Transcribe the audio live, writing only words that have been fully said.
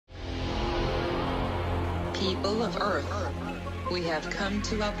People of Earth, we have come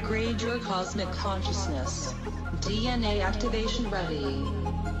to upgrade your cosmic consciousness. DNA activation ready.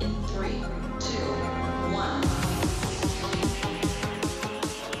 In 3, 2, 1.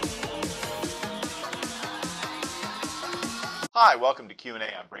 Hi, welcome to Q&A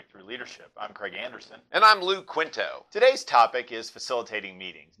on Breakthrough Leadership. I'm Craig Anderson. And I'm Lou Quinto. Today's topic is facilitating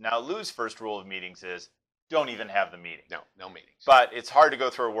meetings. Now, Lou's first rule of meetings is don't even have the meeting. No meetings. But it's hard to go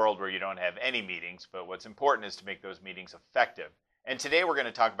through a world where you don't have any meetings, but what's important is to make those meetings effective. And today we're going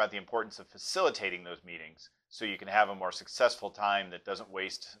to talk about the importance of facilitating those meetings so you can have a more successful time that doesn't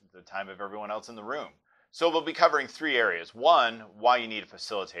waste the time of everyone else in the room. So we'll be covering 3 areas. 1, why you need a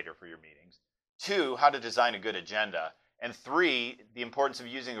facilitator for your meetings. 2, how to design a good agenda. And 3, the importance of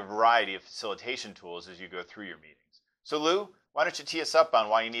using a variety of facilitation tools as you go through your meetings. So Lou, why don't you tee us up on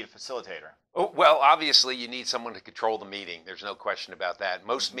why you need a facilitator? Oh, well, obviously you need someone to control the meeting. There's no question about that.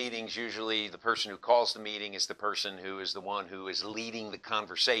 Most meetings, usually the person who calls the meeting is the person who is the one who is leading the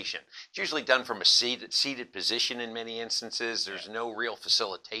conversation. It's usually done from a seated position in many instances. There's no real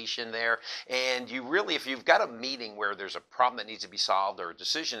facilitation there. And you really, if you've got a meeting where there's a problem that needs to be solved or a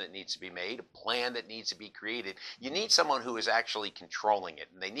decision that needs to be made, a plan that needs to be created, you need someone who is actually controlling it.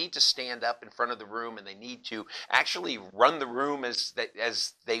 And they need to stand up in front of the room and they need to actually run the room as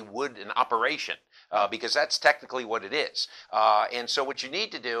they would an operation. Because that's technically what it is. And so what you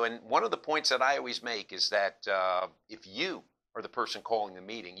need to do, and one of the points that I always make is that if you are the person calling the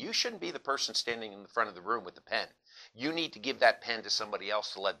meeting, you shouldn't be the person standing in the front of the room with the pen. You need to give that pen to somebody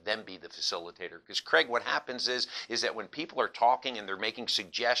else to let them be the facilitator. Because Craig, what happens is that when people are talking and they're making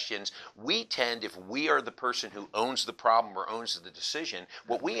suggestions, we tend, if we are the person who owns the problem or owns the decision,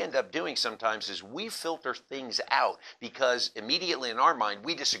 what we end up doing sometimes is we filter things out because immediately in our mind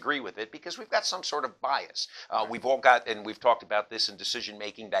we disagree with it because we've got some sort of bias. We've all got, and we've talked about this in decision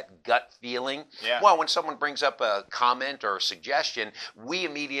making, that gut feeling. Yeah. Well, when someone brings up a comment or a suggestion, we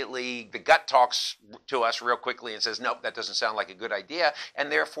immediately, the gut talks to us real quickly and says, nope, that doesn't sound like a good idea,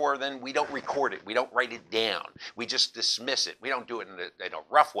 and therefore then we don't record it. We don't write it down. We just dismiss it. We don't do it in a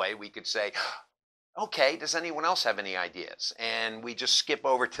rough way. We could say, okay, does anyone else have any ideas? And we just skip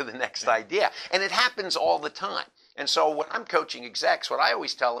over to the next idea. And it happens all the time. And so when I'm coaching execs, what I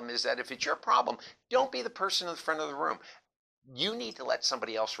always tell them is that if it's your problem, don't be the person in the front of the room. You need to let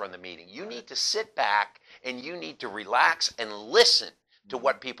somebody else run the meeting. You need to sit back and you need to relax and listen to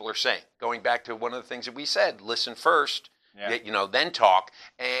what people are saying. Going back to one of the things that we said, listen first, then talk.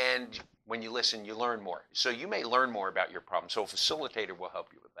 And when you listen, you learn more. So you may learn more about your problem. So a facilitator will help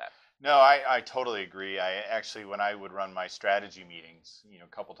you with that. No, I totally agree. I actually, when I would run my strategy meetings,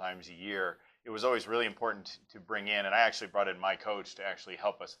 a couple times a year, it was always really important to bring in, and I actually brought in my coach to actually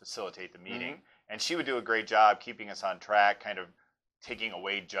help us facilitate the meeting. And she would do a great job keeping us on track, kind of taking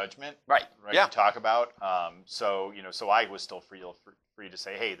away judgment, right? Yeah. To talk about. So I was still free to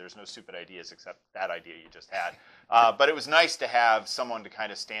say, hey, there's no stupid ideas except that idea you just had. But it was nice to have someone to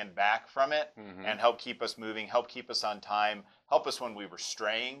kind of stand back from it and help keep us moving, help keep us on time, help us when we were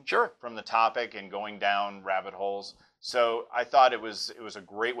straying from the topic and going down rabbit holes. So I thought it was a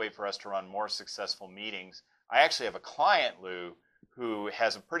great way for us to run more successful meetings. I actually have a client, Lou, who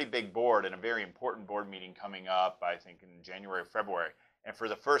has a pretty big board and a very important board meeting coming up, I think in January or February. And for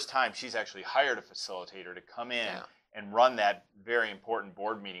the first time, she's actually hired a facilitator to come in and run that very important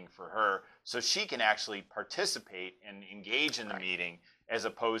board meeting for her so she can actually participate and engage in the meeting as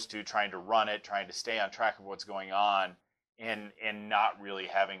opposed to trying to run it, trying to stay on track of what's going on and not really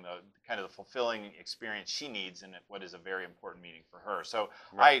having the kind of the fulfilling experience she needs in what is a very important meeting for her. So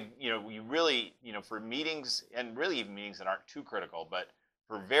we really, for meetings and really even meetings that aren't too critical, but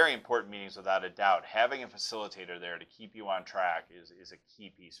for very important meetings, without a doubt, having a facilitator there to keep you on track is a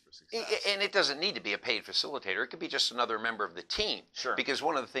key piece for success. And it doesn't need to be a paid facilitator. It could be just another member of the team. Sure. Because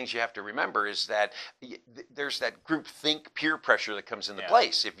one of the things you have to remember is that there's that group think peer pressure that comes into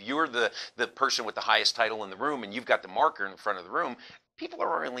place. If you're the person with the highest title in the room and you've got the marker in the front of the room, people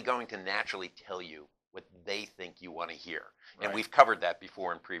are only going to naturally tell you what they think you want to hear. And we've covered that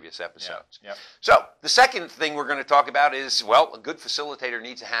before in previous episodes. Yeah. So the second thing we're going to talk about is, well, a good facilitator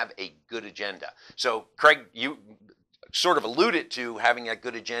needs to have a good agenda. So Craig, you sort of alluded to having a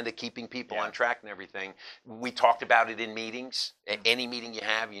good agenda, keeping people on track and everything. We talked about it in meetings. Any meeting you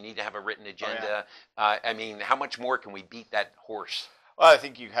have, you need to have a written agenda. I mean, how much more can we beat that horse? Well, I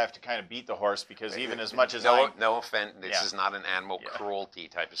think you have to kind of beat the horse because even as much as no offense, this is not an animal cruelty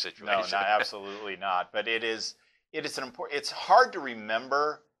type of situation. No, absolutely not. But it's it's hard to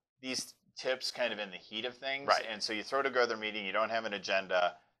remember these tips kind of in the heat of things. And so you throw together a meeting, you don't have an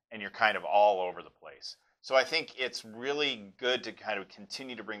agenda, and you're kind of all over the place. So I think it's really good to kind of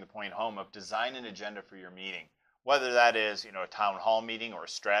continue to bring the point home of design an agenda for your meeting. Whether that is, a town hall meeting or a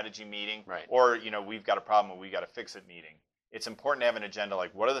strategy meeting, Right. or, we've got a problem and we got to fix it meeting. It's important to have an agenda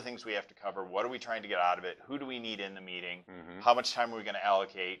like, what are the things we have to cover? What are we trying to get out of it? Who do we need in the meeting? How much time are we going to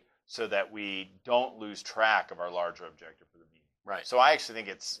allocate so that we don't lose track of our larger objective for the meeting? Right. So I actually think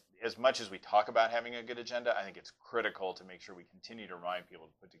it's, as much as we talk about having a good agenda, I think it's critical to make sure we continue to remind people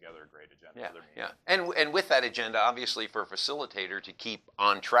to put together a great agenda for their meeting. And with that agenda, obviously, for a facilitator to keep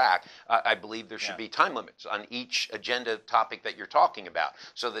on track, I believe there should be time limits on each agenda topic that you're talking about,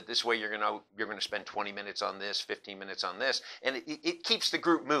 so that this way you're going to spend 20 minutes on this, 15 minutes on this, and it keeps the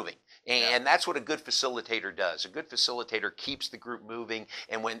group moving. And that's what a good facilitator does. A good facilitator keeps the group moving,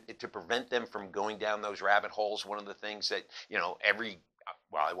 and to prevent them from going down those rabbit holes, one of the things that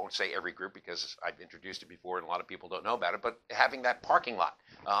well, I won't say every group because I've introduced it before and a lot of people don't know about it, but having that parking lot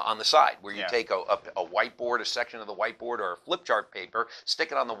on the side where you take a whiteboard, a section of the whiteboard or a flip chart paper,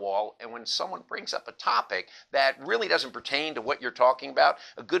 stick it on the wall, and when someone brings up a topic that really doesn't pertain to what you're talking about,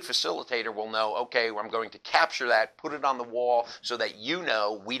 a good facilitator will know, okay, I'm going to capture that, put it on the wall so that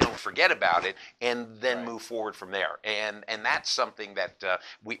we don't forget about it, and then move forward from there. And that's something that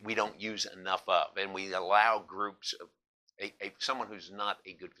we don't use enough of, and we allow groups someone who's not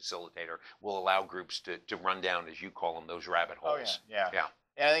a good facilitator will allow groups to run down, as you call them, those rabbit holes. Oh, yeah.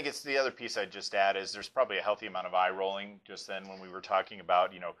 And I think it's the other piece I'd just add is there's probably a healthy amount of eye rolling just then when we were talking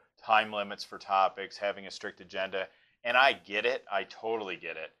about, time limits for topics, having a strict agenda. And I get it. I totally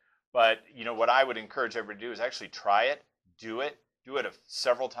get it. But, what I would encourage everybody to do is actually try it, do it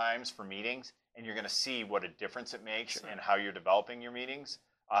several times for meetings, and you're going to see what a difference it makes in how you're developing your meetings.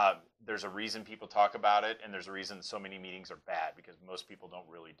 There's a reason people talk about it, and there's a reason so many meetings are bad, because most people don't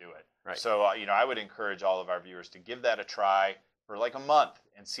really do it. Right. So, I would encourage all of our viewers to give that a try for like a month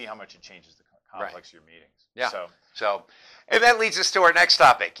and see how much it changes the complex of your meetings. Yeah. So, and that leads us to our next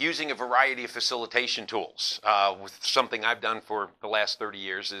topic, using a variety of facilitation tools. With something I've done for the last 30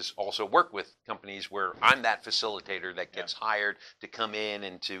 years is also work with companies where I'm that facilitator that gets hired to come in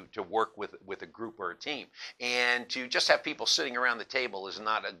and to work with a group or a team. And to just have people sitting around the table is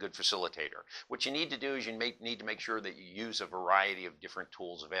not a good facilitator. What you need to do is you need to make sure that you use a variety of different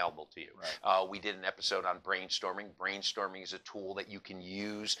tools available to you. Right. We did an episode on brainstorming. Brainstorming is a tool that you can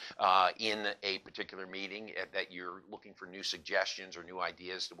use in a particular meeting that you're looking for new suggestions or new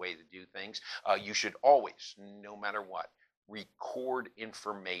ideas, the way to do things. You should always, no matter what, record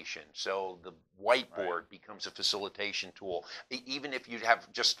information. So the whiteboard becomes a facilitation tool. Even if you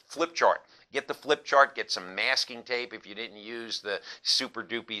have just flip chart, get the flip chart, get some masking tape. If you didn't use the super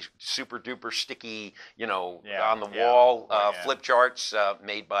duper sticky, on the wall flip charts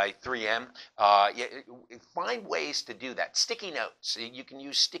made by 3M, find ways to do that. Sticky notes. You can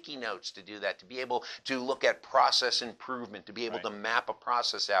use sticky notes to do that, to be able to look at process improvement, to be able to map a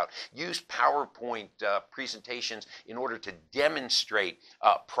process out. Use PowerPoint presentations in order to demonstrate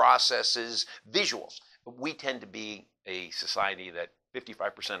processes, visuals. We tend to be a society that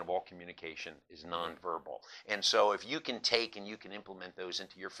 55% of all communication is nonverbal. And so if you can take and you can implement those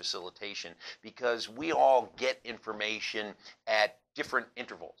into your facilitation, because we all get information at different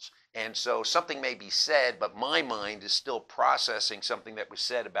intervals. And so something may be said, but my mind is still processing something that was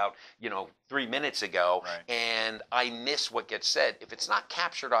said about, 3 minutes ago, and I miss what gets said. If it's not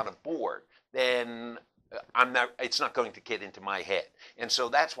captured on a board, then it's not going to get into my head. And so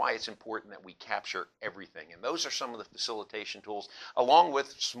that's why it's important that we capture everything. And those are some of the facilitation tools, along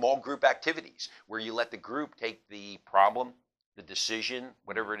with small group activities, where you let the group take the problem, the decision,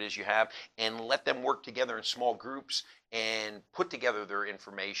 whatever it is you have, and let them work together in small groups and put together their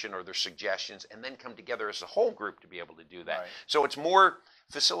information or their suggestions, and then come together as a whole group to be able to do that. So it's more,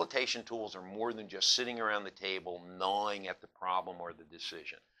 facilitation tools are more than just sitting around the table gnawing at the problem or the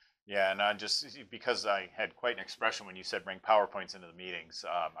decision. Yeah, and because I had quite an expression when you said bring PowerPoints into the meetings,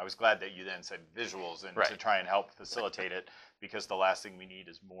 I was glad that you then said visuals and to try and help facilitate it, because the last thing we need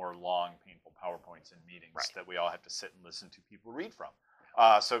is more long, painful PowerPoints in meetings that we all have to sit and listen to people read from.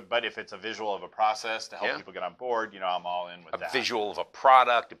 But if it's a visual of a process to help people get on board, I'm all in with that. A visual of a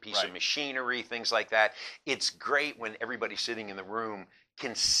product, a piece of machinery, things like that. It's great when everybody sitting in the room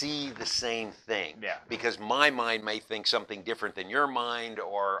can see the same thing. Because my mind may think something different than your mind,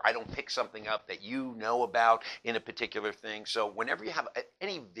 or I don't pick something up that you know about in a particular thing. So whenever you have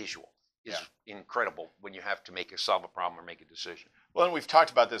any visual is incredible when you have to solve a problem or make a decision. Well, and we've talked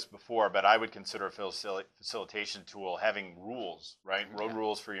about this before, but I would consider a facilitation tool having rules, right? Road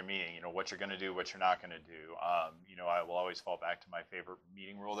rules for your meeting, what you're going to do, what you're not going to do. I will always fall back to my favorite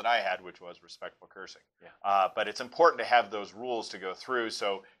meeting rule that I had, which was respectful cursing. But it's important to have those rules to go through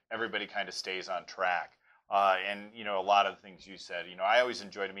so everybody kind of stays on track. And a lot of the things you said. I always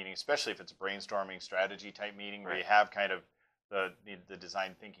enjoyed a meeting, especially if it's a brainstorming strategy type meeting where you have kind of the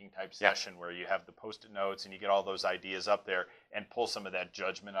design thinking type session where you have the post-it notes and you get all those ideas up there and pull some of that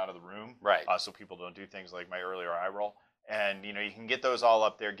judgment out of the room, right? So people don't do things like my earlier eye roll. And you can get those all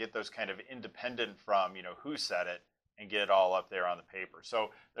up there, get those kind of independent from who said it, and get it all up there on the paper. So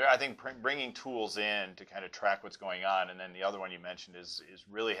I think bringing tools in to kind of track what's going on, and then the other one you mentioned is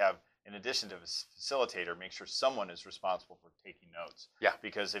really have, in addition to a facilitator, make sure someone is responsible for taking notes. Yeah.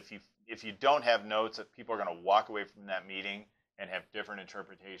 Because if you don't have notes, that people are going to walk away from that meeting and have different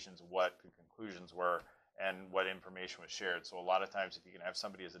interpretations of what the conclusions were and what information was shared. So a lot of times, if you can have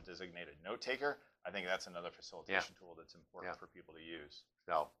somebody as a designated note taker, I think that's another facilitation tool that's important for people to use.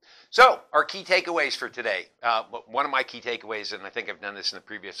 So our key takeaways for today. One of my key takeaways, and I think I've done this in the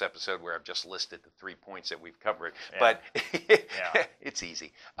previous episode where I've just listed the 3 points that we've covered, but it's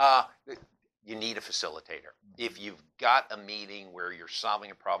easy. You need a facilitator. If you've got a meeting where you're solving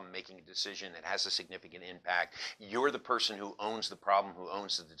a problem, making a decision that has a significant impact, you're the person who owns the problem, who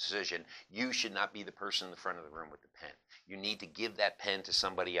owns the decision. You should not be the person in the front of the room with the pen. You need to give that pen to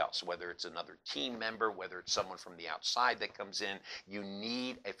somebody else, whether it's another team member, whether it's someone from the outside that comes in. You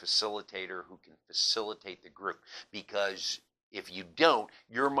need a facilitator who can facilitate the group, because if you don't,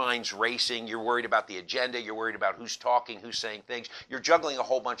 your mind's racing. You're worried about the agenda. You're worried about who's talking, who's saying things. You're juggling a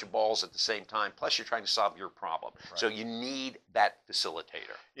whole bunch of balls at the same time. Plus, you're trying to solve your problem. Right. So you need that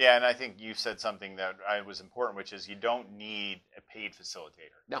facilitator. Yeah, and I think you said something that was important, which is you don't need a paid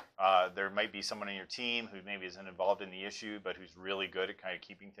facilitator. No. There might be someone on your team who maybe isn't involved in the issue, but who's really good at kind of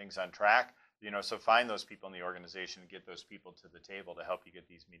keeping things on track. So find those people in the organization and get those people to the table to help you get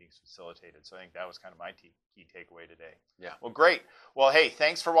these meetings facilitated. So I think that was kind of my key takeaway today. Yeah. Well, great. Well, hey,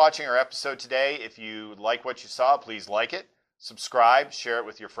 thanks for watching our episode today. If you like what you saw, please like it, subscribe, share it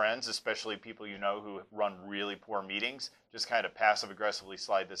with your friends, especially people who run really poor meetings. Just kind of passive-aggressively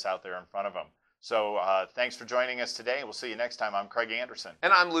slide this out there in front of them. So thanks for joining us today. We'll see you next time. I'm Craig Anderson.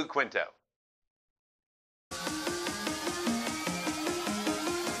 And I'm Lou Quinto.